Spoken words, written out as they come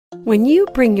When you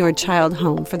bring your child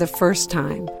home for the first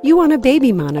time, you want a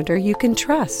baby monitor you can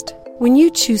trust. When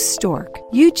you choose Stork,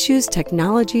 you choose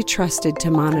technology trusted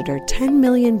to monitor 10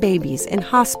 million babies in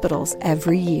hospitals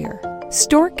every year.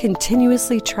 Stork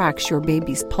continuously tracks your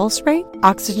baby's pulse rate,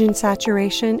 oxygen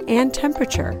saturation, and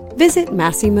temperature. Visit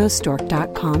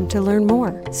MassimoStork.com to learn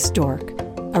more. Stork,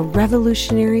 a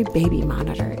revolutionary baby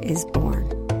monitor, is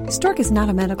born. Stork is not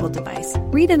a medical device.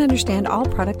 Read and understand all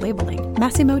product labeling.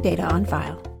 Massimo data on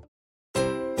file.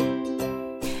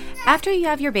 After you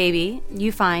have your baby,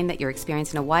 you find that you're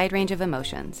experiencing a wide range of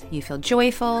emotions. You feel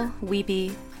joyful,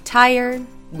 weepy, tired,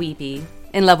 weepy,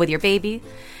 in love with your baby,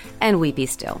 and weepy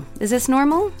still. Is this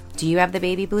normal? Do you have the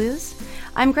baby blues?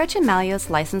 I'm Gretchen Malios,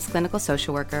 licensed clinical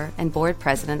social worker and board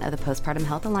president of the Postpartum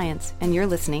Health Alliance, and you're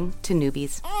listening to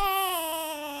Newbies.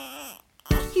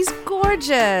 He's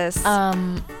gorgeous.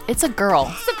 It's a girl.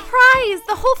 Surprise!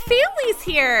 The whole family's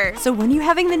here. So when are you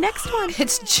having the next one?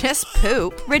 It's just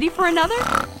poop. Ready for another?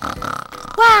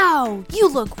 Wow, you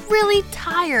look really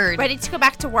tired. Ready to go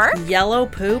back to work? Yellow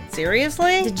poop?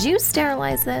 Seriously? Did you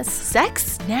sterilize this?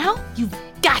 Sex? Now? You've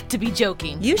got to be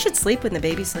joking. You should sleep when the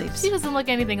baby sleeps. She doesn't look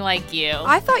anything like you.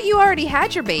 I thought you already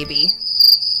had your baby.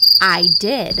 I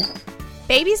did.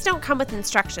 Babies don't come with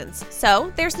instructions,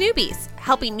 so there's Newbies,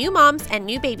 helping new moms and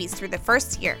new babies through the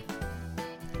first year.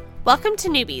 Welcome to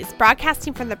Newbies,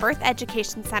 broadcasting from the Birth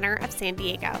Education Center of San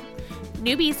Diego.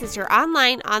 Newbies is your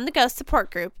online, on-the-go support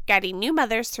group guiding new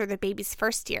mothers through their baby's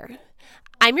first year.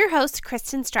 I'm your host,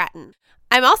 Kristen Stratton.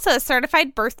 I'm also a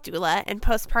certified birth doula and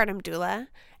postpartum doula,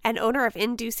 and owner of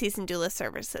In Due Season Doula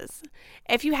Services.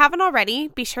 If you haven't already,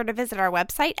 be sure to visit our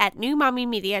website at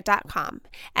newmommymedia.com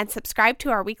and subscribe to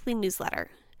our weekly newsletter.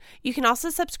 You can also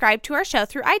subscribe to our show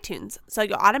through iTunes, so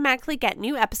you'll automatically get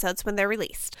new episodes when they're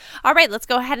released. All right, let's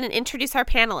go ahead and introduce our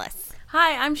panelists.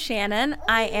 Hi, I'm Shannon.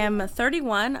 I am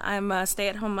 31. I'm a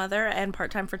stay-at-home mother and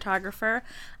part-time photographer.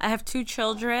 I have 2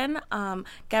 children.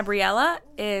 Gabriella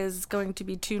is going to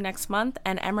be 2 next month,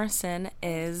 and Emerson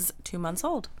is 2 months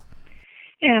old.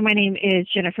 Yeah, my name is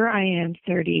Jennifer. I am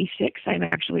 36. I'm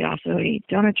actually also a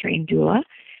DONA-trained doula.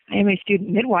 I am a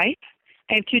student midwife.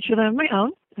 I have 2 children of my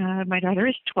own. My daughter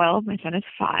is 12. My son is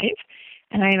 5.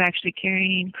 And I am actually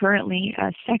carrying currently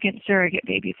a second surrogate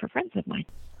baby for friends of mine.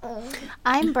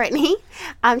 I'm Brittany.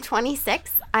 I'm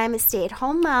 26. I'm a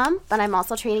stay-at-home mom, but I'm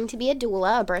also training to be a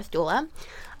doula, a birth doula.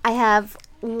 I have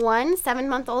 1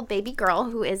 7-month-old baby girl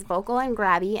who is vocal and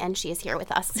grabby, and she is here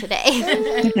with us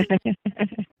today.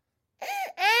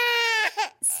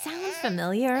 Sounds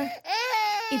familiar?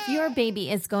 If your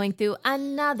baby is going through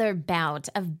another bout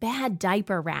of bad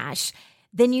diaper rash,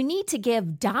 then you need to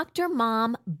give Dr.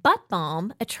 Mom Butt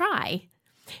Balm a try.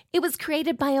 It was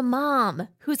created by a mom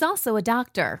who's also a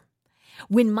doctor.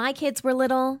 When my kids were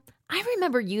little, I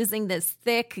remember using this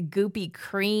thick, goopy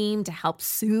cream to help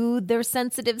soothe their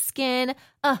sensitive skin.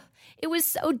 It was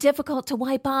so difficult to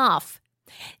wipe off.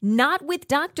 Not with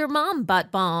Dr. Mom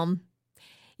Butt Balm.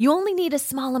 You only need a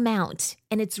small amount,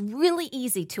 and it's really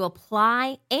easy to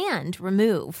apply and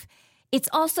remove. It's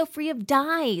also free of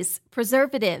dyes,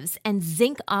 preservatives, and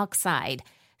zinc oxide,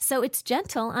 so it's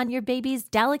gentle on your baby's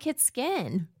delicate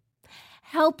skin.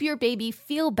 Help your baby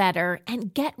feel better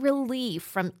and get relief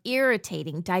from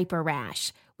irritating diaper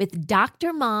rash with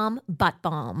Dr. Mom Butt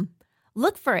Balm.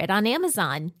 Look for it on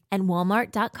Amazon and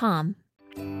Walmart.com.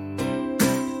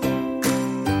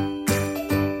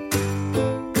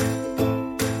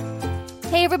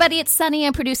 Hey everybody, it's Sunny.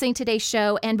 I'm producing today's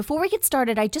show, and before we get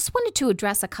started, I just wanted to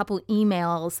address a couple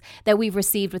emails that we've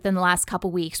received within the last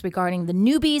couple weeks regarding the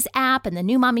Newbies app and the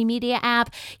New Mommy Media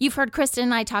app. You've heard Kristen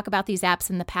and I talk about these apps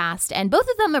in the past, and both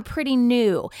of them are pretty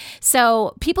new.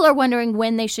 So people are wondering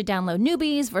when they should download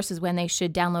Newbies versus when they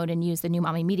should download and use the New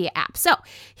Mommy Media app. So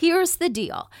here's the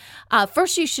deal.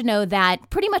 First, you should know that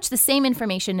pretty much the same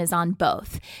information is on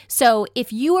both. So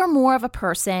if you are more of a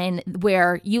person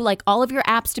where you like all of your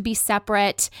apps to be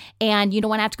separate, and you don't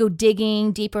want to have to go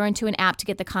digging deeper into an app to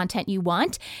get the content you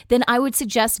want, then I would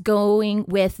suggest going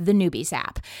with the Newbies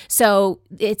app. So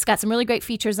it's got some really great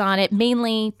features on it.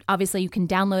 Mainly, obviously, you can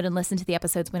download and listen to the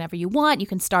episodes whenever you want. You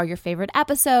can star your favorite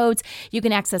episodes. You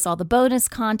can access all the bonus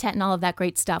content and all of that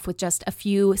great stuff with just a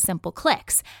few simple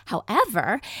clicks.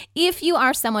 However, if you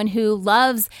are someone who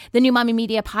loves the New Mommy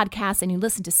Media podcast and you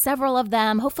listen to several of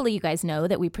them, hopefully you guys know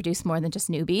that we produce more than just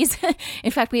Newbies.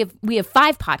 In fact, we have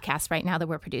 5 podcasts right now that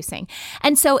we're producing.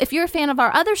 And so if you're a fan of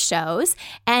our other shows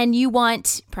and you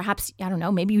want, perhaps, I don't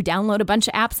know, maybe you download a bunch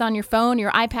of apps on your phone,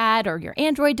 your iPad, or your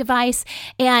Android device,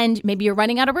 and maybe you're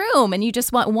running out of room and you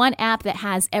just want one app that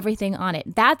has everything on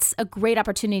it, that's a great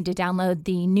opportunity to download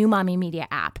the New Mommy Media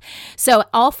app. So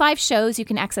all 5 shows, you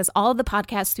can access all of the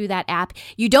podcasts through that app.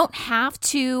 You don't have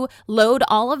to load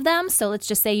all of them. So let's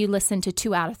just say you listen to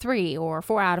 2 out of 3 or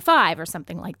 4 out of 5 or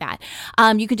something like that.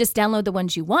 You can just download the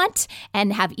ones you want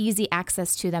and have easy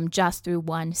access to them just through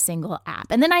one single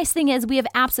app. And the nice thing is we have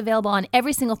apps available on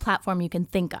every single platform you can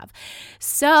think of.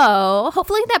 So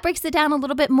hopefully that breaks it down a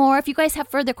little bit more. If you guys have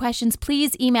further questions,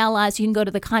 please email us. You can go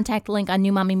to the contact link on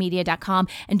newmommymedia.com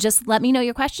and just let me know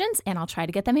your questions and I'll try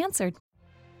to get them answered.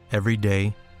 Every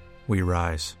day, we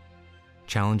rise,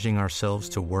 challenging ourselves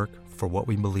to work for what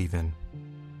we believe in.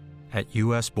 At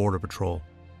U.S. Border Patrol,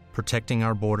 protecting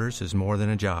our borders is more than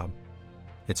a job.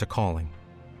 It's a calling.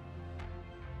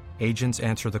 Agents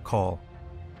answer the call,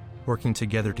 working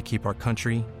together to keep our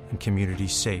country and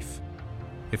communities safe.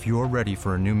 If you're ready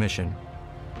for a new mission,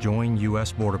 join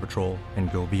U.S. Border Patrol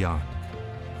and go beyond.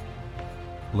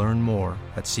 Learn more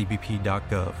at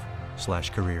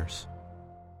cbp.gov/careers.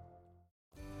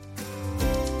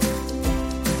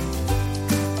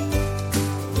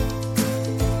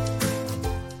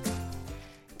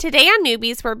 Today on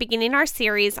Newbies, we're beginning our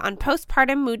series on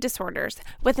postpartum mood disorders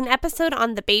with an episode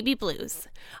on the baby blues.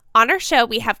 On our show,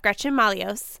 we have Gretchen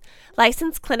Malios,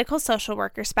 licensed clinical social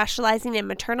worker specializing in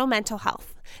maternal mental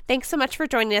health. Thanks so much for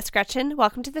joining us, Gretchen.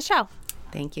 Welcome to the show.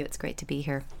 Thank you. It's great to be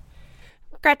here.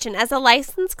 Gretchen, as a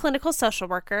licensed clinical social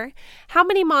worker, how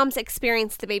many moms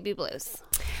experience the baby blues?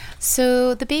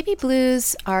 So the baby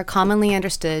blues are commonly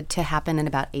understood to happen in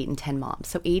about 8 in 10 moms.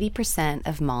 So 80%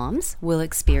 of moms will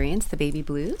experience the baby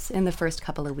blues in the first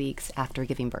couple of weeks after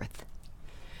giving birth.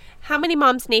 How many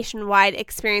moms nationwide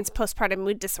experience postpartum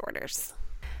mood disorders?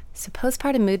 So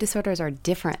postpartum mood disorders are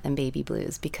different than baby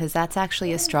blues because that's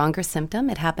actually a stronger symptom.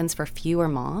 It happens for fewer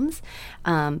moms,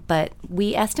 but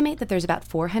we estimate that there's about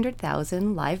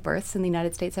 400,000 live births in the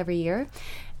United States every year.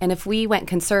 And if we went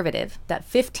conservative, that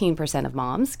 15% of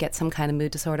moms get some kind of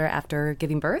mood disorder after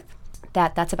giving birth,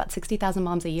 that's about 60,000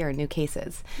 moms a year, new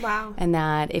cases. Wow. And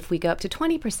that if we go up to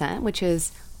 20%, which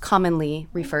is commonly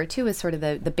referred to as sort of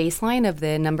the baseline of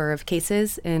the number of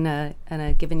cases in a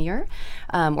given year,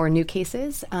 or new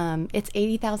cases, it's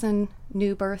 80,000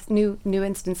 new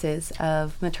instances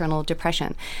of maternal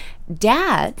depression.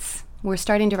 Dads, we're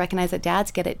starting to recognize that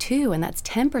dads get it too, and that's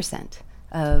 10%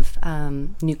 of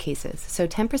new cases. So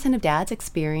 10% of dads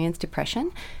experience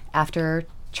depression after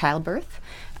childbirth,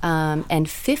 and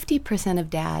 50% of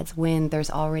dads when there's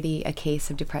already a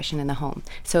case of depression in the home.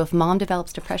 So if mom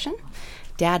develops depression,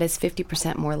 dad is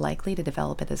 50% more likely to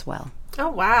develop it as well. Oh,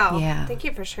 wow. Yeah. Thank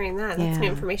you for sharing that. That's new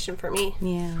information for me.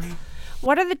 Yeah.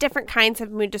 What are the different kinds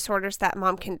of mood disorders that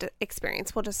mom can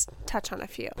experience? We'll just touch on a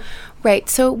few. Right.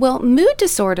 So, well, mood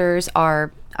disorders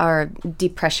are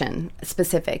depression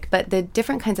specific, but the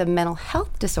different kinds of mental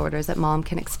health disorders that mom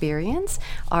can experience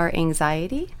are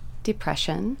anxiety,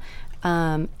 depression,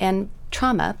 and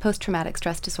trauma, post-traumatic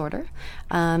stress disorder,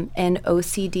 and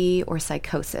OCD or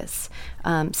psychosis.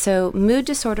 So mood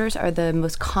disorders are the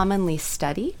most commonly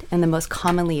studied and the most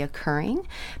commonly occurring.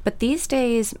 But these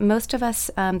days, most of us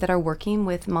that are working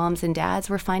with moms and dads,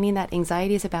 we're finding that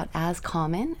anxiety is about as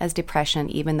common as depression,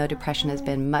 even though depression has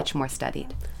been much more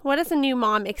studied. What is a new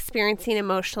mom experiencing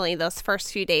emotionally those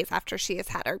first few days after she has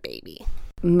had her baby?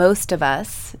 Most of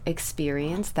us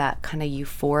experience that kind of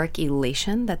euphoric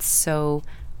elation that's so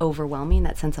overwhelming,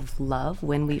 that sense of love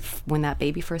when that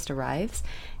baby first arrives.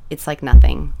 It's like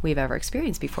nothing we've ever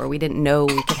experienced before. We didn't know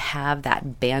we could have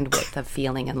that bandwidth of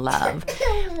feeling and love.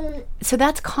 So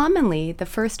that's commonly the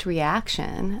first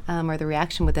reaction, or the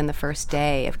reaction within the first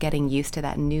day of getting used to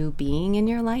that new being in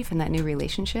your life and that new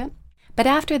relationship. But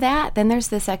after that, then there's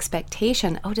this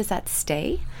expectation, oh, does that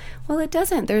stay? Well, it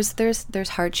doesn't. There's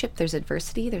hardship, there's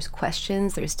adversity, there's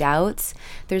questions, there's doubts,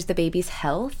 there's the baby's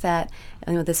health that,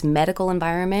 this medical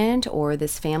environment or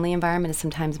this family environment is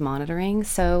sometimes monitoring.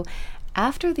 So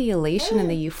after the elation and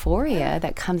the euphoria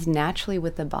that comes naturally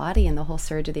with the body and the whole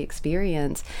surge of the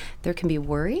experience, there can be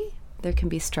worry, there can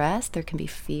be stress, there can be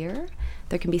fear,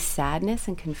 there can be sadness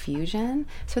and confusion.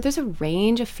 So there's a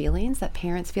range of feelings that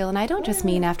parents feel. And I don't just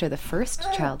mean after the first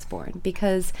child's born,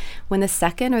 because when the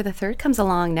second or the third comes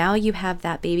along, now you have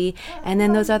that baby and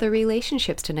then those other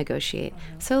relationships to negotiate.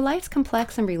 So life's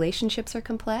complex and relationships are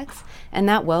complex, and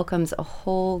that welcomes a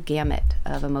whole gamut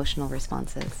of emotional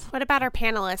responses. What about our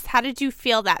panelists? How did you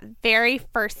feel that very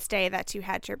first day that you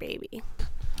had your baby?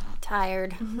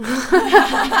 Tired. It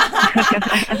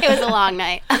was a long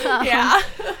night. Yeah.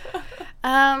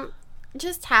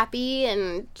 Just happy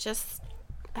and just,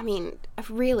 I mean,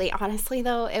 really, honestly,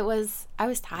 though, I was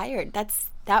tired.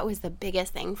 That was the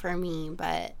biggest thing for me,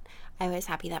 but I was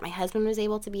happy that my husband was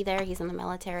able to be there. He's in the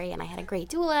military, and I had a great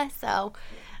doula, so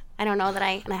I don't know that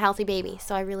and a healthy baby,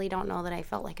 so I really don't know that I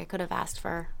felt like I could have asked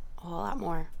for a whole lot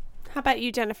more. How about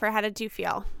you, Jennifer? How did you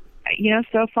feel?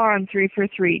 So far I'm 3 for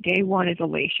 3. Day one is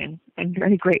elation. I'm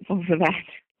very grateful for that.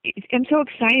 I'm so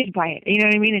excited by it. You know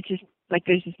what I mean? It's just like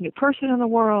there's this new person in the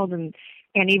world, and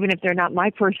even if they're not my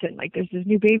person, like there's this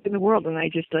new baby in the world, and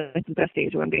it's the best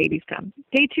days when babies come.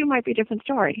 Day 2 might be a different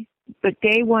story, but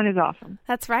day 1 is awesome.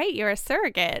 That's right. You're a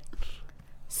surrogate.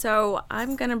 So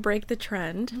I'm going to break the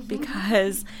trend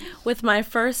because with my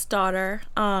first daughter,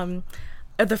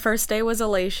 the first day was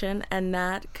elation, and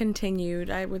that continued,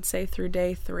 I would say, through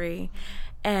day 3.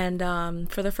 And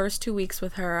for the first 2 weeks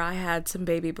with her, I had some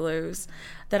baby blues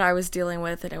that I was dealing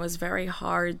with, and it was very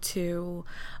hard to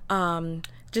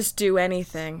just do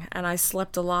anything. And I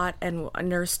slept a lot and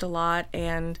nursed a lot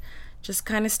and just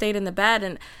kind of stayed in the bed.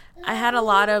 And I had a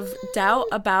lot of doubt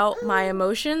about my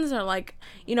emotions, or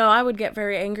I would get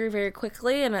very angry very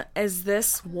quickly. And is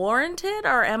this warranted,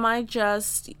 or am I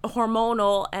just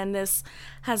hormonal and this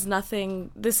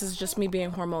is just me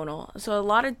being hormonal? So a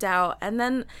lot of doubt. And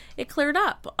then it cleared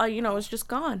up, it was just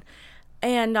gone.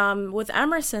 And with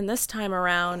Emerson this time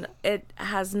around, it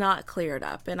has not cleared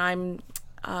up. And I'm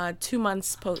 2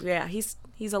 months post. Yeah, he's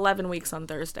 11 weeks on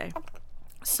Thursday.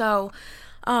 So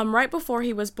right before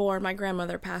he was born, my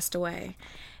grandmother passed away.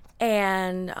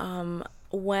 And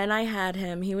when I had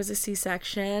him, he was a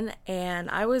C-section, and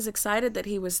I was excited that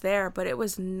he was there, but it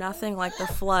was nothing like the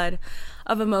flood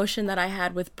of emotion that I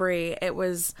had with Bree. It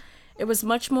was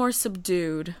much more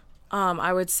subdued,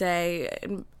 I would say,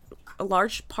 in a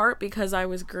large part because I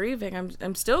was grieving.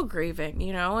 I'm still grieving,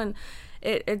 and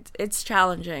it's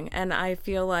challenging, and I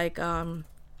feel like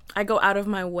I go out of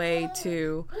my way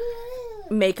to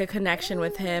make a connection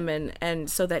with him and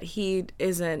so that he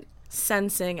isn't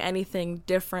sensing anything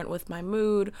different with my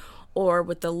mood or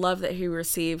with the love that he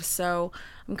receives. So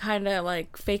I'm kind of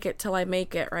like fake it till I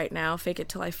make it right now, fake it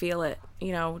till I feel it,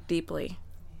 deeply.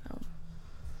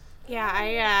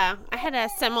 Yeah, I had a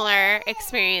similar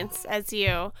experience as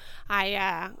you.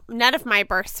 None of my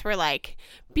births were like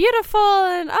beautiful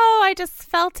and I just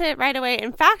felt it right away.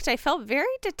 In fact, I felt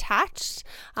very detached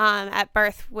at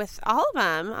birth with all of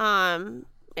them.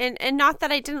 And not that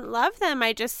I didn't love them,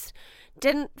 I just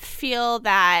didn't feel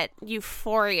that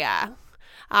euphoria.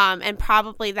 And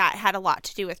probably that had a lot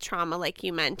to do with trauma, like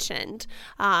you mentioned.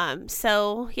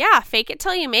 So yeah, fake it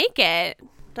till you make it.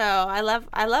 So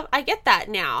I get that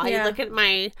now. Yeah. I look at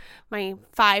my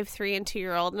 5, 3, and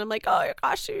 2-year-old, and I'm like, oh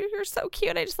gosh, you're so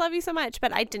cute. I just love you so much.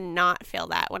 But I did not feel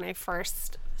that when I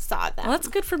first saw them. Well, that's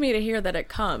good for me to hear that it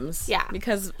comes. Yeah.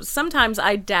 Because sometimes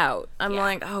I doubt. I'm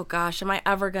like, oh gosh, am I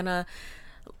ever gonna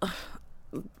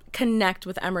connect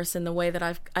with Emerson the way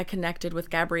that I connected with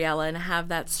Gabriella and have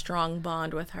that strong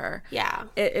bond with her? Yeah.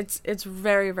 It's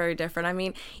very, very different. I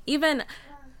mean, even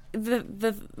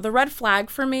the red flag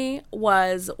for me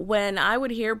was when I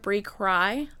would hear Bree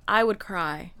cry, I would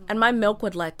cry and my milk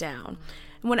would let down.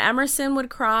 And when Emerson would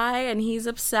cry and he's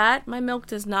upset, my milk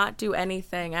does not do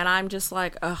anything, and I'm just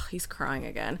like, ugh, he's crying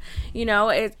again.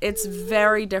 It's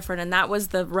very different, and that was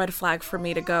the red flag for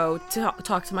me to go to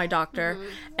talk to my doctor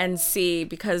and see,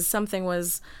 because something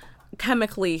was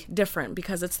chemically different,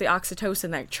 because it's the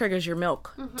oxytocin that triggers your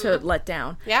milk to let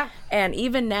down. Yeah. And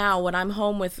even now when I'm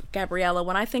home with Gabriella,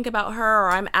 when I think about her, or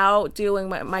I'm out doing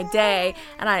my day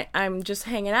and I'm just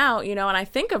hanging out, and I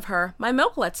think of her, my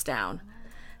milk lets down.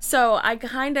 So I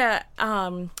kind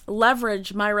of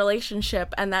leverage my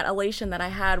relationship and that elation that I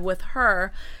had with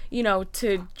her,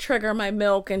 to trigger my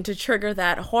milk and to trigger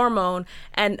that hormone,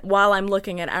 and while I'm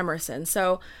looking at Emerson.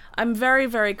 So I'm very,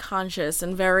 very conscious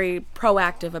and very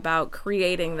proactive about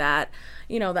creating that,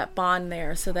 that bond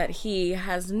there, so that he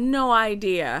has no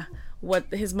idea what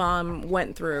his mom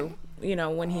went through,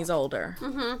 when he's older.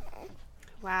 Mm-hmm.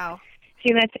 Wow.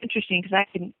 See, that's interesting, because I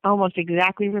can almost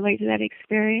exactly relate to that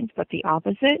experience, but the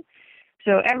opposite.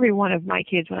 So every one of my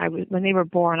kids, when they were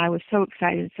born, I was so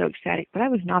excited, so ecstatic, but I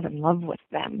was not in love with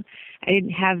them. I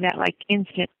didn't have that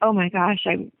instant, oh my gosh,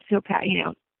 I'm so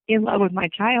in love with my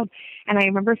child. And I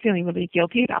remember feeling really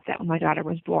guilty about that when my daughter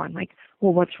was born. Like,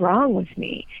 well, what's wrong with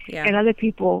me? Yeah. And other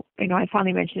people, I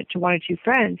finally mentioned it to 1 or 2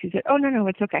 friends who said, oh, no,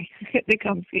 it's okay. It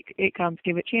comes,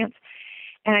 give it a chance.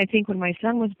 And I think when my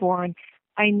son was born,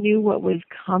 I knew what was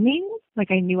coming.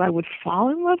 I knew I would fall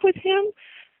in love with him.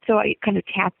 So I kind of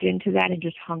tapped into that and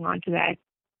just hung on to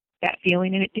that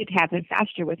feeling. And it did happen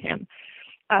faster with him.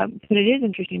 But it is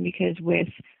interesting, because with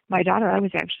my daughter, I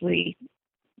was actually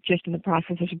just in the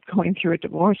process of going through a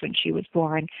divorce when she was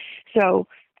born. So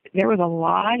there was a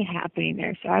lot happening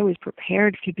there. So I was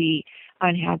prepared to be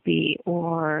unhappy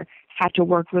or have to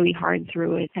work really hard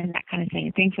through it and that kind of thing.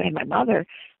 And thankfully I had my mother,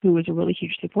 who was a really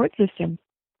huge support system.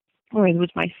 Whereas with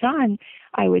my son,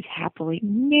 I was happily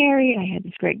married. I had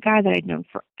this great guy that I'd known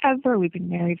forever. We've been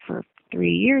married for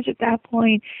 3 years at that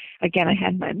point. Again, I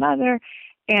had my mother.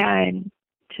 And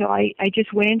so I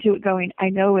just went into it going, I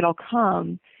know it'll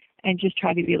come, and just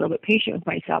try to be a little bit patient with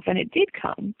myself. And it did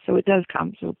come. So it does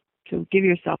come. So give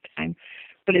yourself time.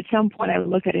 But at some point I would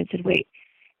look at it and said, wait,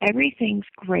 everything's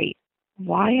great.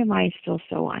 Why am I still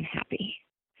so unhappy?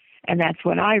 And that's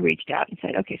when I reached out and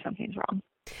said, okay, something's wrong.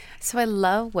 So I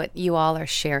love what you all are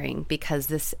sharing, because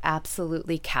this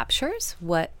absolutely captures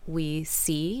what we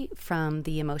see from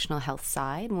the emotional health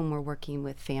side when we're working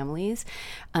with families.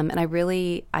 And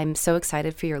I'm so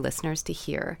excited for your listeners to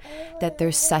hear that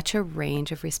there's such a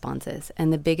range of responses.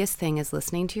 And the biggest thing is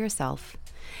listening to yourself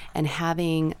and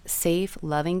having safe,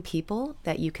 loving people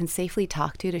that you can safely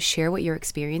talk to share what you're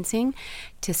experiencing,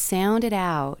 to sound it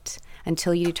out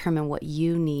until you determine what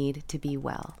you need to be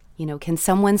well. You know, can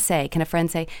a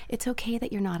friend say, it's okay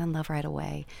that you're not in love right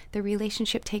away. The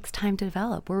relationship takes time to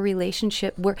develop.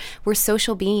 We're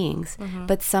social beings,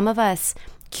 but some of us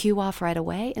cue off right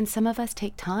away and some of us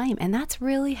take time, and that's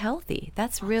really healthy.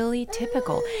 That's really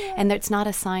typical. And it's not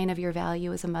a sign of your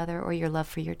value as a mother or your love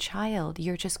for your child.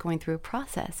 You're just going through a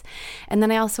process. And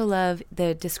then I also love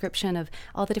the description of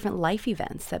all the different life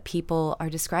events that people are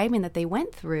describing that they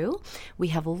went through. We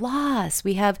have loss,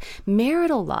 we have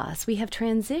marital loss, we have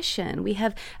transition, we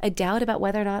have a doubt about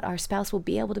whether or not our spouse will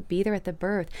be able to be there at the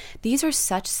birth. These are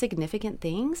such significant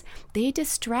things. They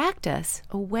distract us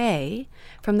away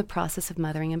from the process of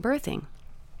mothering and birthing.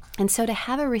 And so to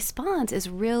have a response is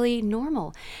really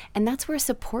normal. And that's where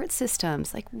support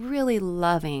systems, like really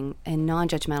loving and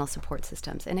non-judgmental support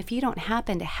systems. And if you don't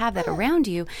happen to have that around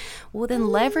you, well, then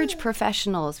leverage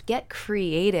professionals, get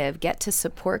creative, get to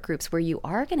support groups where you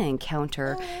are going to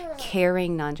encounter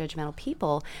caring, non-judgmental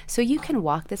people so you can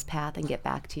walk this path and get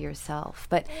back to yourself.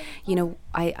 But, you know,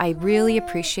 I really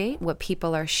appreciate what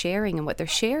people are sharing, and what they're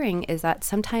sharing is that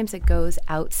sometimes it goes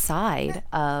outside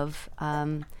of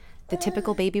the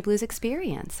typical baby blues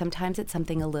experience. Sometimes it's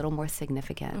something a little more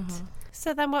significant.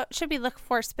 So then what should we look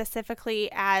for specifically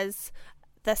as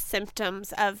the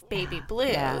symptoms of baby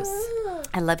blues? Yeah.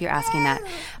 I love you're asking that.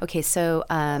 Okay, so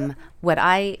when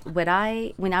I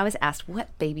was asked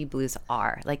what baby blues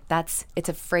are, like it's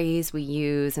a phrase we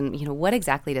use, and you know, what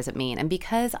exactly does it mean? And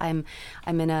because I'm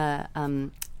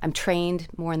trained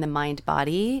more in the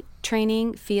mind-body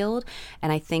training field,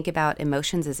 and I think about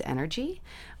emotions as energy.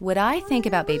 What I think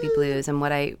about baby blues and how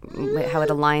it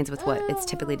aligns with what it's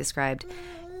typically described,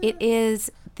 it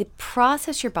is the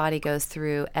process your body goes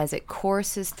through as it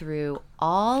courses through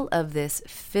all of this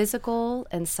physical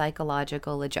and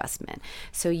psychological adjustment.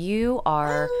 So you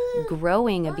are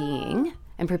growing a being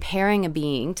and preparing a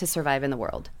being to survive in the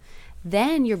world.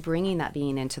 Then you're bringing that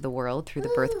being into the world through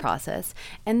the birth process,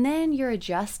 and then you're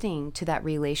adjusting to that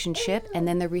relationship, and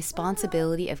then the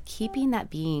responsibility of keeping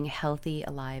that being healthy,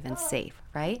 alive, and safe,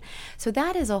 right? So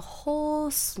that is a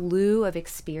whole slew of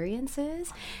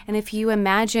experiences. And if you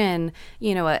imagine,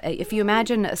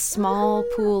 a small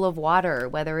pool of water,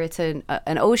 whether it's an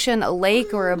ocean, a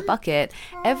lake, or a bucket,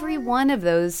 every one of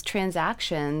those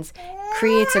transactions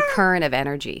creates a current of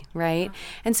energy, right?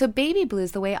 And so baby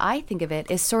blues, the way I think of it,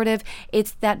 is sort of,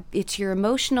 it's your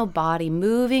emotional body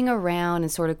moving around and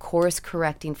sort of course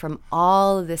correcting from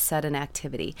all of this sudden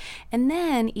activity. And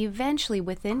then eventually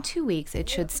within 2 weeks, it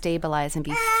should stabilize and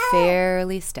be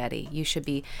fairly steady. You should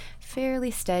be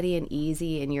fairly steady and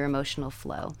easy in your emotional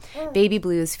flow. Baby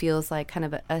blues feels like kind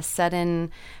of a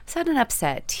sudden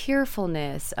upset,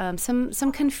 tearfulness,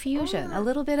 some confusion, a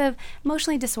little bit of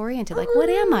emotionally disoriented, like what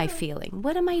am I feeling?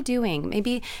 What am I doing?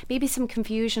 Maybe some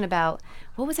confusion about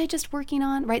what was I just working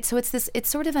on, right? So it's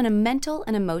sort of a mental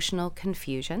and emotional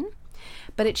confusion,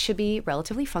 but it should be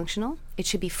relatively functional. It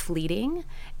should be fleeting,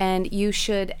 and you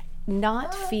should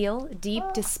not feel deep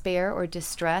despair or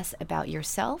distress about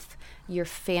yourself, your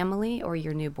family, or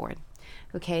your newborn.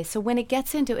 Okay, so when it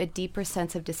gets into a deeper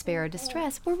sense of despair or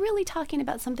distress, we're really talking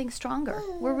about something stronger.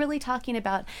 We're really talking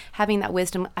about having that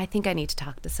wisdom. I think I need to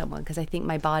talk to someone because I think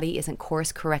my body isn't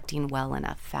course correcting well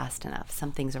enough, fast enough.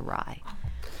 Something's awry.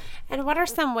 And what are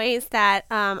some ways that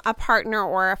a partner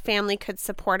or a family could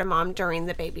support a mom during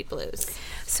the baby blues?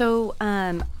 So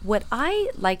what I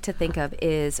like to think of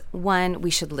is, one,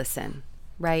 we should listen,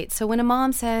 right? So when a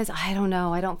mom says, I don't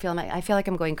know, I feel like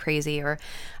I'm going crazy, or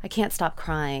I can't stop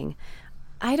crying,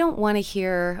 I don't want to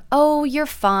hear, oh, you're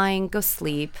fine, go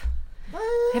sleep.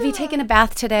 Have you taken a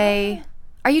bath today?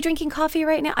 Are you drinking coffee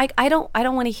right now? I don't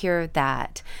want to hear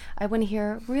that. I want to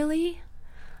hear, really?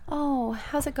 Oh,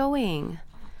 how's it going?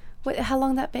 How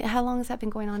long has that been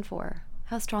going on for?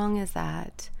 How strong is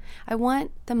that? I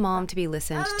want the mom to be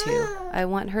listened to. I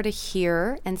want her to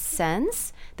hear and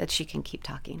sense that she can keep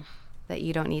talking, that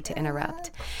you don't need to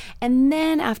interrupt. And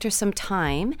then after some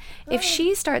time, if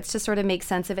she starts to sort of make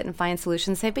sense of it and find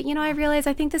solutions, say, but I realize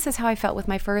I think this is how I felt with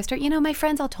my first, or, my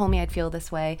friends all told me I'd feel this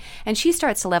way. And she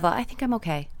starts to level, I think I'm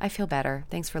okay. I feel better.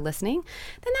 Thanks for listening.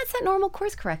 Then that's that normal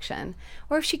course correction.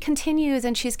 Or if she continues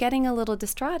and she's getting a little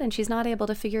distraught and she's not able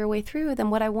to figure a way through, then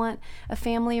what I want a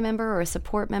family member or a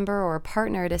support member or a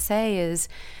partner to say is,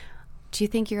 do you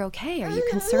think you're okay? Are you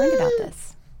concerned about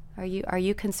this? Are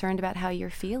you concerned about how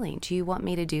you're feeling? Do you want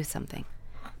me to do something?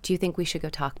 Do you think we should go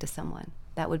talk to someone?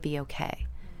 That would be okay,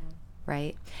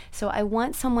 right? So I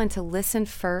want someone to listen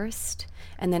first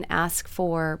and then ask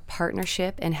for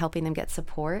partnership and helping them get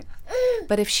support.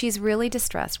 But if she's really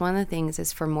distressed, one of the things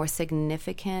is for more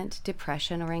significant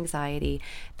depression or anxiety,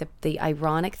 the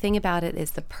ironic thing about it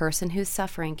is the person who's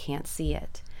suffering can't see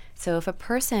it. So if a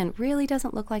person really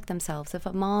doesn't look like themselves, if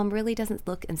a mom really doesn't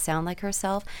look and sound like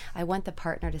herself, I want the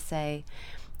partner to say,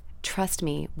 trust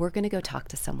me, we're going to go talk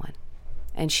to someone.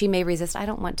 And she may resist, I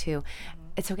don't want to.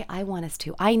 It's okay, I want us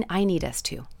to. I need us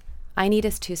to. I need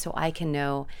us to so I can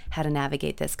know how to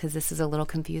navigate this because this is a little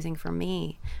confusing for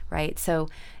me, right? So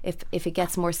if it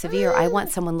gets more severe, I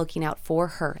want someone looking out for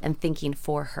her and thinking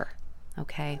for her,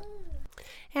 okay?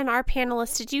 And our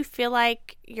panelists, did you feel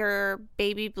like your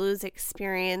baby blues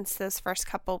experience those first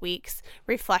couple weeks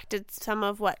reflected some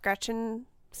of what Gretchen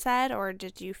said, or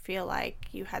did you feel like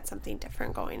you had something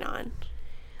different going on?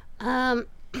 I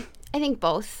think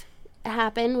both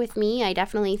happened with me. I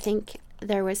definitely think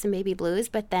there was some baby blues,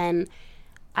 but then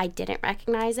I didn't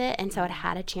recognize it, and so it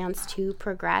had a chance to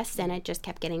progress, and it just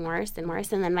kept getting worse and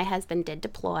worse. And then my husband did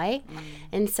deploy,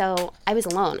 and so I was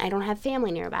alone. I don't have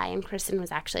family nearby, and Kristen was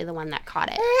actually the one that caught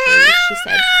it. And she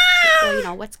said,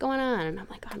 well, what's going on? And I'm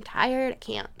like, I'm tired. I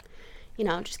can't,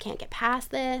 just can't get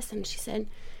past this. And she said,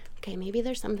 okay, maybe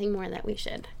there's something more that we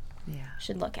should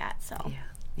look at. So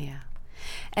yeah.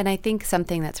 And I think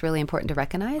something that's really important to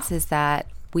recognize is that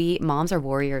we moms are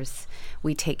warriors.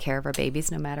 We take care of our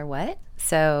babies no matter what.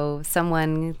 So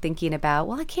someone thinking about,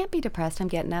 well, I can't be depressed. I'm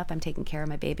getting up. I'm taking care of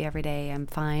my baby every day. I'm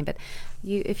fine. But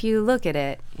if you look at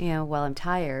it, well, I'm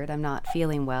tired. I'm not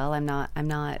feeling well. I'm not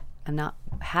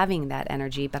having that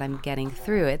energy, but I'm getting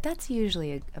through it. That's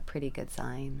usually a pretty good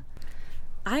sign.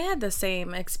 I had the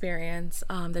same experience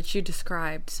that you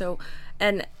described. So,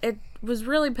 and it was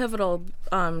really pivotal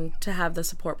to have the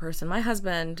support person. My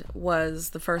husband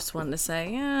was the first one to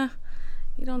say,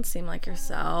 you don't seem like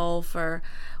yourself, or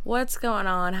what's going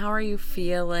on? How are you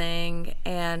feeling?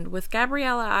 And with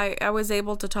Gabriella, I was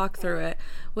able to talk through it.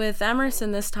 With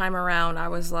Emerson this time around, I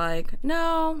was like,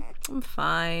 no, I'm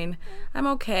fine. I'm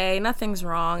okay. Nothing's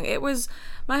wrong.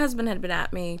 My husband had been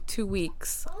at me 2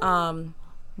 weeks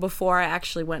before I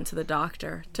actually went to the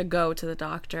doctor,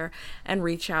 and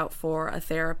reach out for a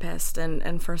therapist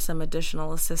and for some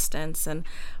additional assistance. And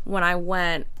when I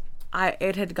went,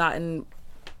 it had gotten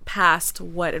past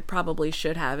what it probably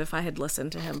should have if I had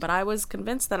listened to him. But I was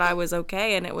convinced that I was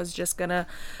okay and it was just gonna,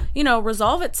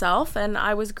 resolve itself. And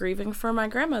I was grieving for my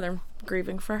grandmother,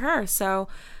 grieving for her. So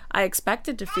I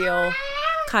expected to feel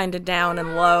kind of down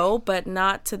and low, but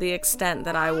not to the extent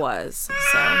that I was.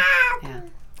 So, yeah.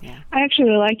 I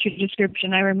actually liked your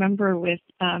description. I remember with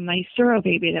my Suro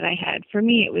baby that I had, for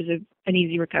me it was an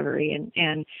easy recovery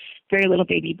and very little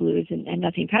baby blues and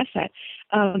nothing past that.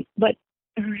 But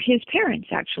his parents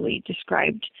actually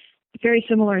described very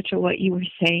similar to what you were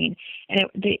saying. And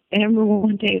I remember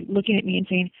one day looking at me and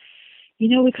saying,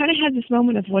 we kind of had this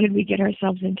moment of what did we get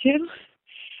ourselves into?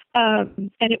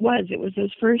 And it was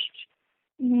those first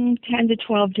 10 to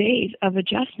 12 days of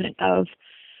adjustment of,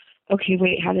 okay,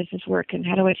 wait, how does this work? And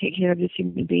how do I take care of this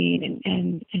human being?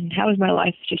 And how has my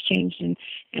life just changed? And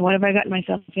what have I gotten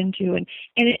myself into? And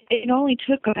it only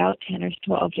took about 10 or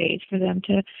 12 days for them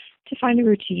to find a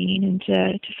routine and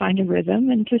to find a rhythm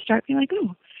and to start being like,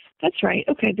 oh, that's right.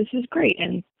 Okay, this is great.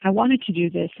 And I wanted to do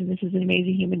this. And this is an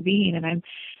amazing human being. And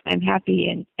I'm happy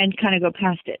and kind of go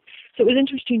past it. So it was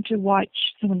interesting to watch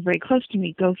someone very close to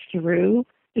me go through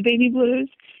the baby blues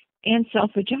and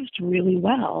self-adjust really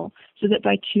well, so that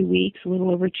by 2 weeks, a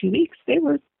little over 2 weeks, they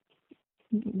were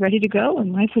ready to go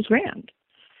and life was grand.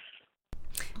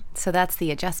 So that's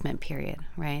the adjustment period,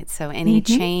 right? So any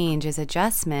change is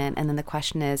adjustment. And then the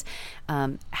question is,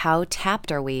 how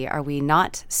tapped are we? Are we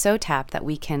not so tapped that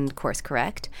we can course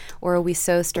correct? Or are we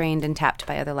so strained and tapped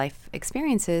by other life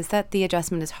experiences that the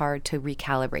adjustment is hard to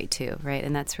recalibrate to, right?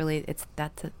 And that's really,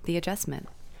 that's the adjustment.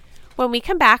 When we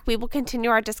come back, we will continue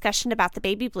our discussion about the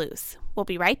baby blues. We'll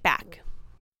be right back.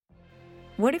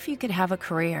 What if you could have a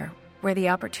career where the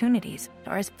opportunities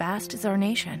are as vast as our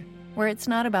nation? Where it's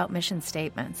not about mission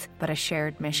statements, but a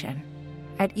shared mission.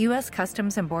 At U.S.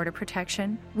 Customs and Border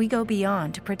Protection, we go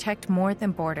beyond to protect more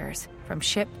than borders. From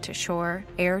ship to shore,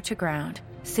 air to ground,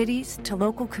 cities to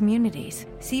local communities,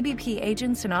 CBP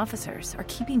agents and officers are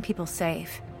keeping people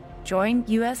safe. Join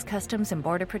U.S. Customs and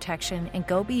Border Protection and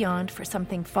go beyond for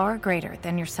something far greater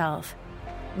than yourself.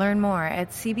 Learn more at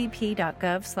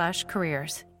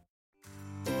cbp.gov/careers.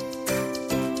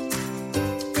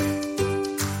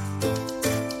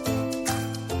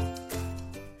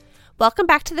 Welcome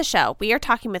back to the show. We are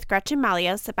talking with Gretchen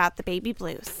Malios about the baby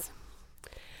blues.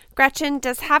 Gretchen,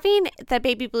 does having the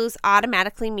baby blues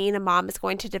automatically mean a mom is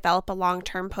going to develop a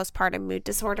long-term postpartum mood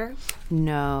disorder?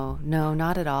 No,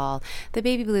 not at all. The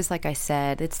baby blues, like I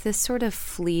said, it's this sort of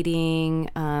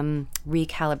fleeting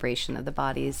recalibration of the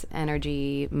body's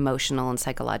energy, emotional, and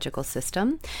psychological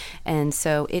system. And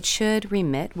so it should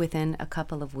remit within a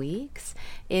couple of weeks.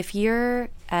 If you're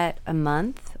at a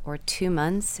month or 2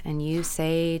 months and you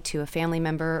say to a family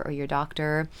member or your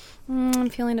doctor, I'm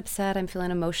feeling upset, I'm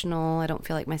feeling emotional, I don't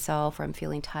feel like myself, or I'm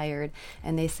feeling tired,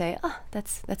 and they say, oh,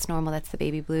 that's normal, that's the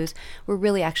baby blues, we're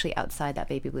really actually outside that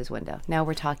baby blues window. Now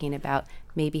we're talking about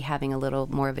maybe having a little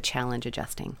more of a challenge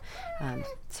adjusting.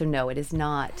 So no, it is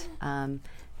not.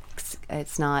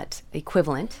 It's not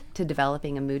equivalent to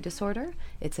developing a mood disorder.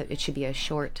 It should be a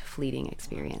short, fleeting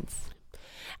experience.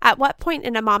 At what point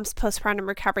in a mom's postpartum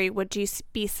recovery would you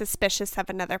be suspicious of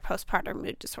another postpartum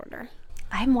mood disorder?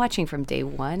 I'm watching from day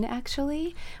one,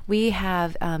 actually. We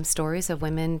have stories of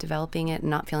women developing it and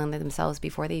not feeling like themselves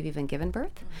before they've even given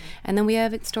birth. And then we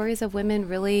have stories of women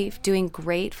really doing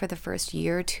great for the first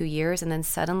year, 2 years, and then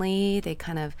suddenly they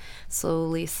kind of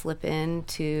slowly slip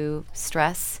into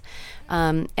stress.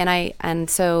 And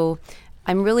so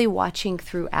I'm really watching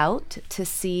throughout to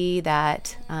see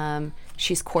that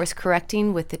she's course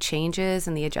correcting with the changes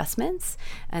and the adjustments,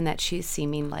 and that she's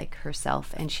seeming like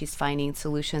herself and she's finding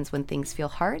solutions when things feel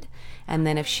hard. And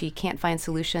then if she can't find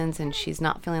solutions and she's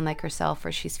not feeling like herself,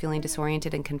 or she's feeling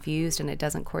disoriented and confused and it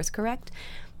doesn't course correct,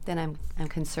 then I'm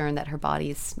concerned that her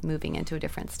body's moving into a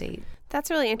different state. That's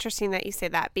really interesting that you say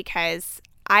that, because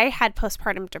I had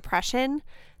postpartum depression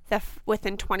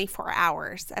within 24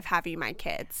 hours of having my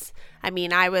kids. I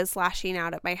mean, I was lashing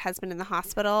out at my husband in the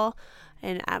hospital,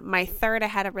 and at my third, I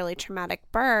had a really traumatic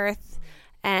birth,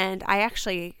 and I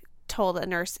actually told a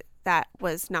nurse that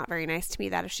was not very nice to me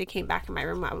that if she came back in my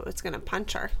room, I was going to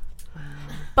punch her. Wow.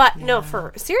 But no,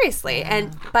 seriously. Yeah.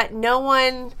 But no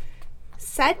one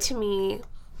said to me,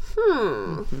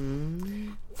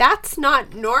 that's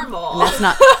not normal.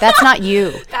 That's not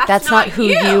you. That's not who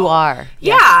you are.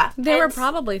 Yeah. Yes. They were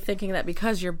probably thinking that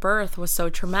because your birth was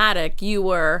so traumatic, you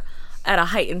were at a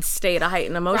heightened state, a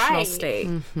heightened emotional state.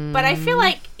 Mm-hmm. But I feel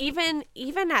like even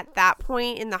at that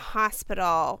point in the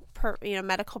hospital,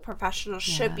 medical professionals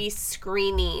should be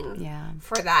screening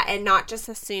for that, and not just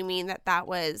assuming that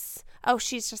was, oh,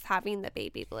 she's just having the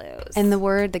baby blues. And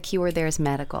the key word there is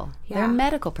medical. Yeah. They're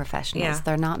medical professionals. Yeah.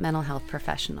 They're not mental health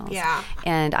professionals. Yeah.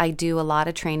 And I do a lot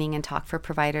of training and talk for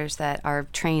providers that are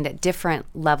trained at different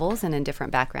levels and in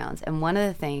different backgrounds. And one of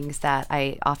the things that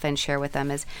I often share with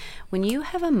them is when you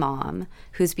have a mom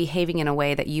who's behaving in a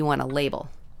way that you want to label,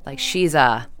 like she's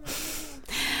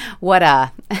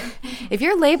if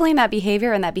you're labeling that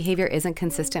behavior and that behavior isn't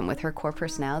consistent with her core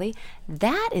personality,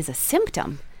 that is a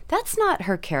symptom. That's not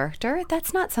her character.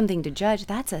 That's not something to judge.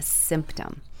 That's a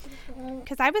symptom.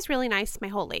 Because I was really nice my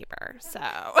whole labor, so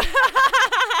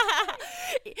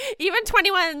even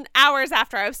 21 hours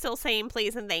after, I was still saying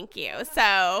please and thank you.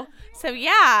 So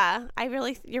yeah,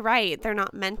 you're right. They're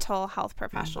not mental health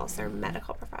professionals. They're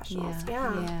medical professionals.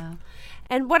 Yeah.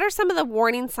 And what are some of the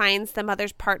warning signs the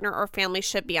mother's partner or family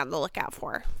should be on the lookout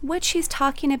for? What she's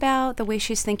talking about, the way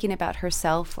she's thinking about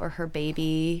herself or her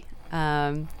baby.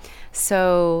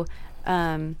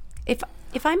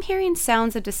 If I'm hearing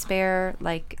sounds of despair,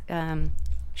 like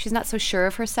she's not so sure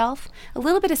of herself, a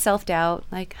little bit of self-doubt,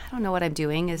 like I don't know what I'm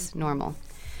doing, is normal.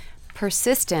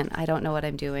 Persistent, I don't know what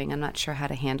I'm doing, I'm not sure how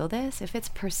to handle this. If it's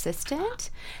persistent,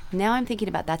 now I'm thinking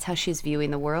about that's how she's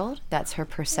viewing the world. That's her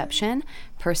perception.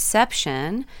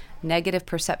 Perception negative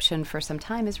perception for some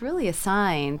time is really a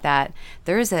sign that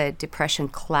there's a depression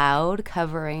cloud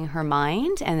covering her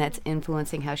mind, and that's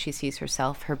influencing how she sees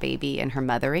herself, her baby, and her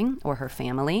mothering or her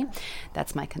family.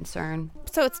 That's my concern.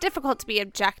 So it's difficult to be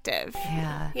objective.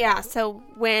 Yeah. Yeah. So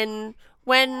when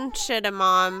should a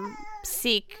mom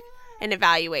seek an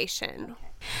evaluation?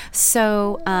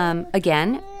 So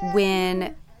again,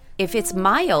 if it's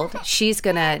mild, she's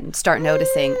going to start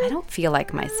noticing, I don't feel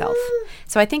like myself.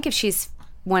 So I think if she's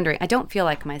wondering, I don't feel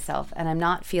like myself, and I'm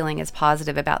not feeling as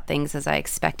positive about things as I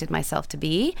expected myself to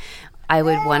be, I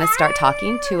would want to start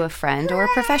talking to a friend or a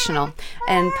professional.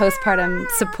 And Postpartum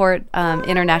Support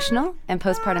International and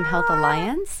Postpartum Health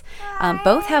Alliance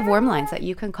both have warm lines that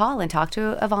you can call and talk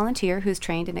to a volunteer who's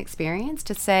trained and experienced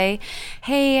to say,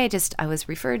 hey, I was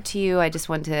referred to you. I just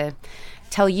want to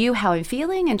tell you how I'm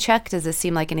feeling and check, does this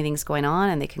seem like anything's going on?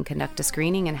 And they can conduct a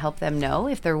screening and help them know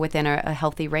if they're within a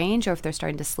healthy range or if they're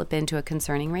starting to slip into a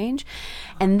concerning range.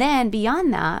 And then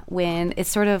beyond that, when it's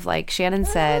sort of like Shannon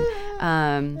said,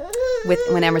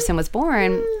 when Emerson was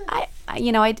born,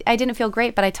 I didn't feel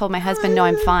great, but I told my husband, no,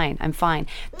 I'm fine.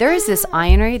 There is this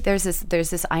irony, there's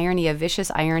this irony, a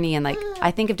vicious irony, and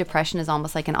I think of depression as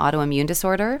almost like an autoimmune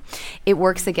disorder. It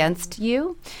works against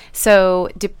you. So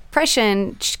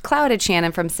depression clouded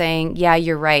Shannon from saying, yeah,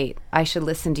 you're right, I should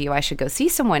listen to you, I should go see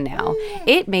someone now.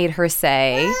 It made her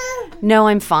say, no,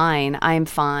 I'm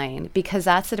fine, because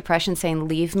that's the depression saying,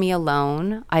 leave me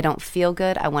alone, I don't feel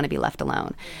good, I want to be left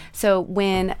alone. So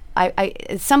when I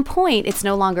at some point, it's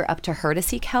no longer up to her to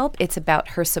seek help, it's about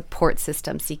her support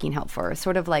system seeking help for her,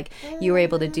 sort of like you were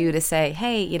able to do to say,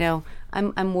 hey,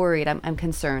 I'm worried, I'm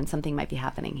concerned, something might be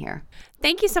happening here.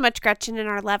 Thank you so much, Gretchen, and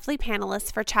our lovely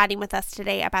panelists for chatting with us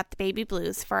today about the baby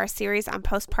blues for our series on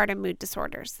postpartum mood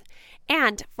disorders.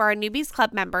 And for our Newbies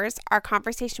Club members, our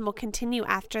conversation will continue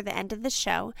after the end of the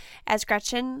show, as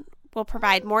Gretchen will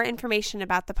provide more information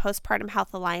about the Postpartum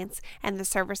Health Alliance and the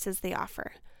services they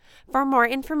offer. For more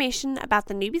information about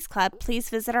the Newbies Club, please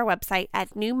visit our website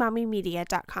at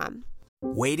newmommymedia.com.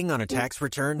 Waiting on a tax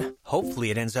return?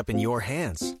 Hopefully it ends up in your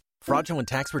hands. Fraudulent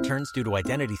tax returns due to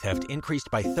identity theft increased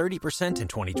by 30% in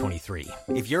 2023.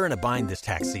 If you're in a bind this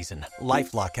tax season,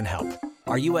 LifeLock can help.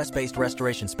 Our U.S.-based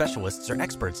restoration specialists are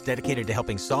experts dedicated to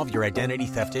helping solve your identity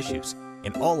theft issues.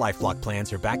 And all LifeLock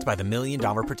plans are backed by the $1 Million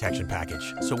Protection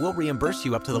Package. So we'll reimburse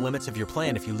you up to the limits of your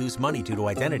plan if you lose money due to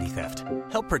identity theft.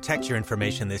 Help protect your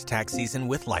information this tax season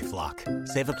with LifeLock.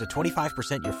 Save up to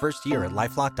 25% your first year at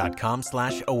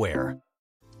LifeLock.com/aware.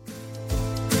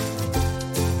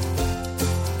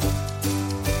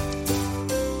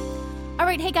 All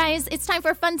right, hey guys, it's time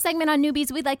for a fun segment on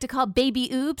Newbies we'd like to call Baby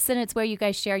Oops, and it's where you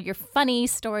guys share your funny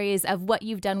stories of what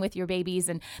you've done with your babies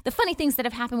and the funny things that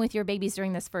have happened with your babies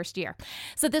during this first year.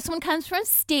 So this one comes from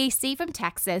Stacy from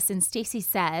Texas, and Stacy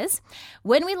says,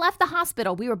 when we left the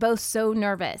hospital, we were both so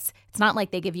nervous. It's not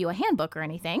like they give you a handbook or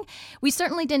anything. We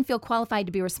certainly didn't feel qualified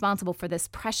to be responsible for this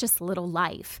precious little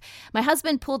life. My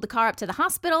husband pulled the car up to the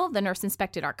hospital. The nurse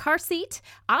inspected our car seat.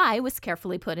 I was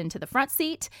carefully put into the front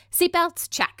seat. Seatbelts,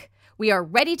 check. We are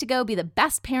ready to go be the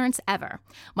best parents ever.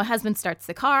 My husband starts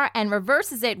the car and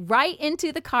reverses it right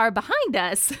into the car behind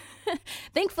us.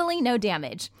 Thankfully, no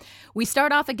damage. We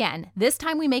start off again. This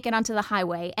time we make it onto the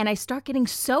highway, and I start getting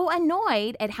so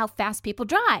annoyed at how fast people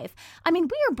drive. I mean,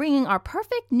 we are bringing our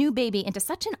perfect new baby into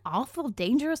such an awful,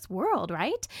 dangerous world,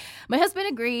 right? My husband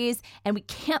agrees, and we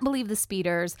can't believe the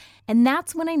speeders. And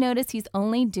that's when I notice he's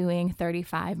only doing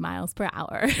 35 miles per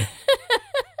hour.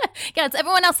 Yeah, it's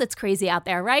everyone else that's crazy out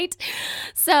there, right?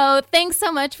 So thanks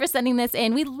so much for sending this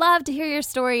in. We love to hear your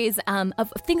stories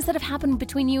of things that have happened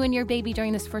between you and your baby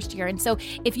during this first year. And so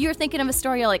if you're thinking of a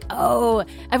story, you're like, oh,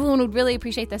 everyone would really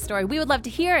appreciate this story, we would love to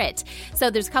hear it. So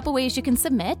there's a couple ways you can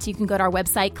submit. You can go to our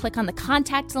website, click on the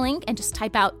contact link, and just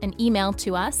type out an email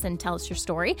to us and tell us your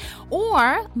story.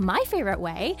 Or my favorite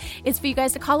way is for you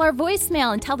guys to call our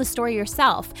voicemail and tell the story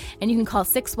yourself. And you can call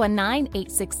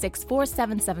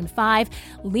 619-866-4775.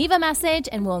 Leave a message,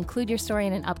 and we'll include your story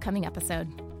in an upcoming episode.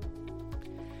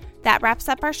 That wraps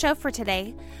up our show for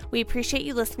today. We appreciate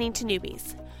you listening to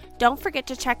Newbies. Don't forget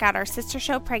to check out our sister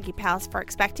show, Preggy Pals, for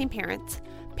expecting parents,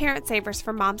 Parent Savers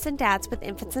for moms and dads with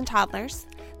infants and toddlers,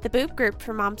 the Boob Group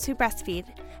for moms who breastfeed,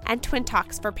 and Twin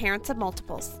Talks for parents of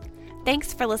multiples.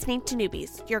 Thanks for listening to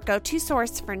Newbies, your go-to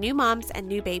source for new moms and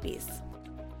new babies.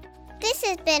 This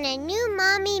has been a New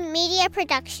Mommy Media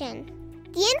production.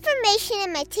 The information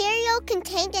and material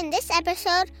contained in this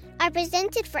episode are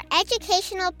presented for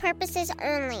educational purposes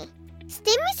only.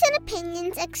 Statements and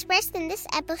opinions expressed in this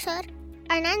episode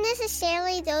are not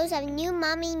necessarily those of New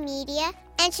Mommy Media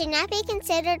and should not be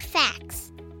considered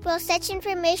facts. While such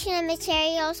information and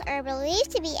materials are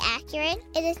believed to be accurate,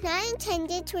 it is not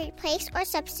intended to replace or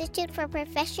substitute for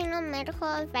professional medical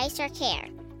advice or care,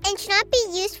 and should not be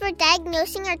used for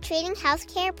diagnosing or treating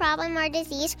healthcare problem or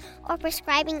disease or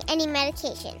prescribing any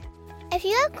medication. If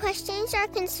you have questions or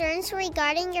concerns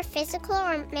regarding your physical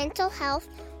or mental health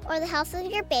or the health of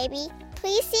your baby,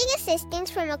 please seek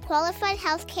assistance from a qualified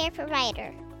healthcare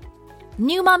provider.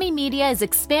 New Mommy Media is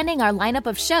expanding our lineup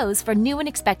of shows for new and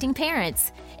expecting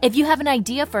parents. If you have an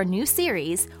idea for a new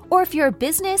series, or if you're a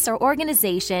business or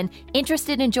organization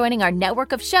interested in joining our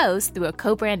network of shows through a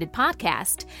co-branded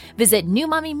podcast, visit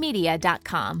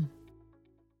newmommymedia.com.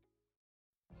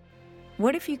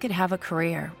 What if you could have a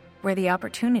career where the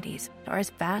opportunities are as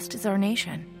vast as our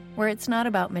nation, where it's not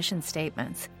about mission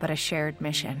statements, but a shared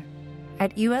mission?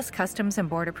 At U.S. Customs and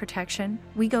Border Protection,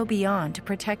 we go beyond to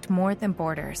protect more than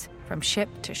borders. From ship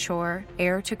to shore,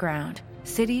 air to ground,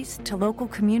 cities to local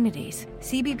communities,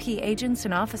 CBP agents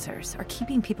and officers are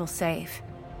keeping people safe.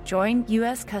 Join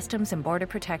U.S. Customs and Border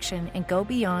Protection and go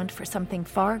beyond for something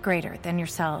far greater than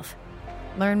yourself.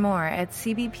 Learn more at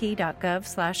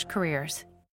cbp.gov/careers.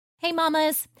 Hey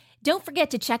mamas, don't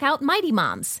forget to check out Mighty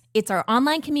Moms. It's our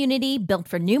online community built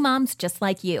for new moms just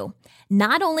like you.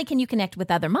 Not only can you connect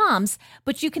with other moms,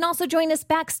 but you can also join us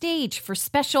backstage for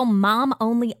special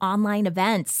mom-only online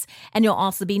events. And you'll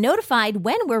also be notified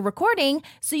when we're recording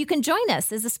so you can join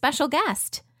us as a special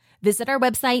guest. Visit our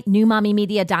website,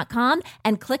 newmommymedia.com,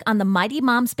 and click on the Mighty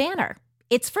Moms banner.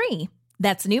 It's free.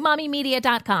 That's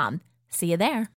newmommymedia.com. See you there.